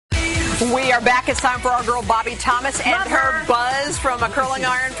We are back. It's time for our girl Bobbie Thomas and her buzz from a curling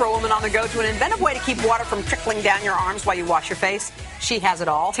iron for a woman on the go to an inventive way to keep water from trickling down your arms while you wash your face. She has it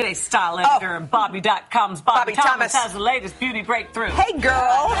all. Today's style editor of Bobbie.com's Bobbie Thomas has the latest beauty breakthrough. Hey,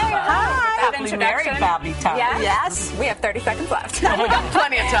 girl. Hey, hi. Happily married, Bobbie Thomas. Yes. We have 30 seconds left. We got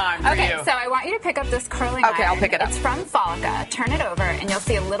plenty of time for Okay, you. so I want you to pick up this curling iron. Okay, I'll pick it up. It's from Folica. Turn it over, and you'll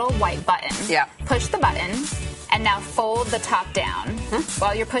see a little white button. Yeah. Push the button, and now fold the top down.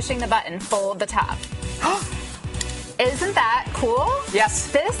 While you're pushing the button, fold the top. Isn't that cool?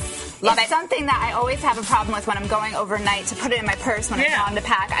 Yes. This is something that I always have a problem with when I'm going overnight to put it in my purse when it's on to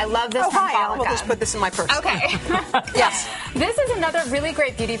pack. I love this from Folica. We'll just put this in my purse. Okay. Yes. This is another really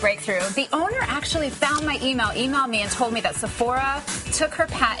great beauty breakthrough. The owner actually found my emailed me and told me that Sephora took her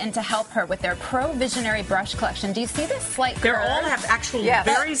patent to help her with their Pro Visionary brush collection. Do you see this slight curve? They all have actual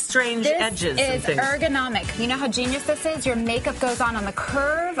very strange edges. This is ergonomic. You know how genius this is? Your makeup goes on the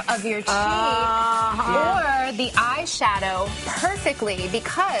curve of your cheek or the eyeshadow perfectly,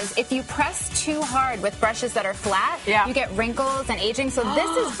 because if you press too hard with brushes that are flat, you get wrinkles and aging. So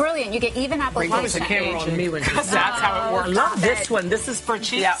this is brilliant. You get even application. Why was the camera on me when that's how it works? I love this one. This is for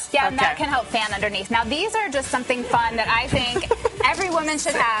cheeks. Yeah, and that can help fan underneath. Now, these are just something fun that I think every woman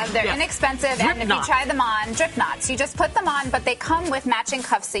should have. They're inexpensive, and if you try them on, DripKnots. You just put them on, but they come with matching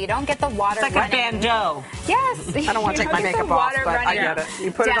cuffs, so you don't get the water running. It's like a bandeau. Yes. I don't want to take my makeup off, but I get it.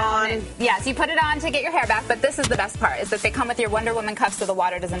 You put it on. Yes, you put it on to get your hair back, but this is the best part, is that they come with your Wonder Woman cuffs so the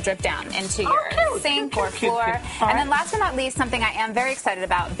water doesn't drip down into your sink or floor. And then last but not least, something I am very excited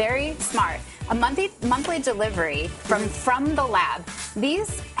about, very smart, a monthly delivery from the lab.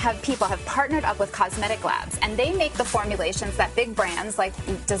 These people have partnered up with cosmetic labs, and they make the formulations that big brands like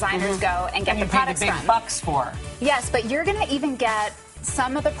designers go and get the products from. Big bucks for. Yes, but you're going to even get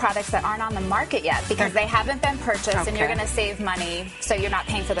some of the products that aren't on the market yet because they haven't been purchased, and you're going to save money, so you're not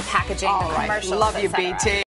paying for the packaging, the commercials, Love you, etc. BT.